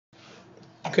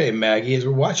Okay, Maggie, as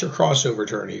we watch your crossover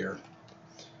turn here,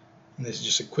 and this is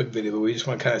just a quick video, but we just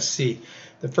want to kind of see.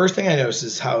 The first thing I notice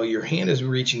is how your hand is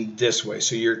reaching this way.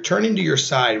 So you're turning to your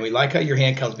side, and we like how your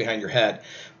hand comes behind your head,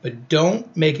 but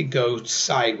don't make it go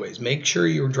sideways. Make sure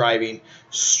you're driving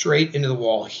straight into the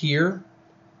wall here,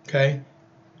 okay?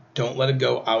 Don't let it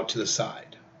go out to the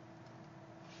side.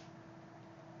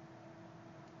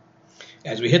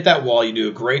 As we hit that wall, you do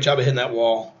a great job of hitting that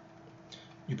wall.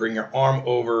 You bring your arm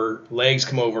over, legs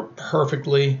come over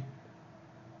perfectly.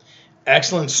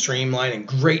 Excellent streamline and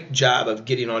great job of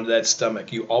getting onto that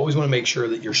stomach. You always want to make sure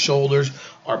that your shoulders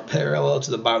are parallel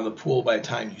to the bottom of the pool by the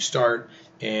time you start,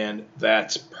 and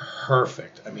that's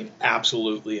perfect. I mean,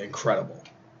 absolutely incredible.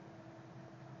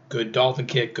 Good dolphin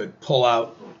kick, good pull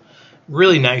out.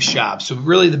 Really nice job. So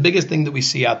really the biggest thing that we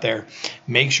see out there,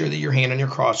 make sure that your hand on your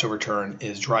crossover turn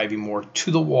is driving more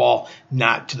to the wall,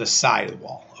 not to the side of the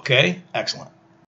wall. Okay? Excellent.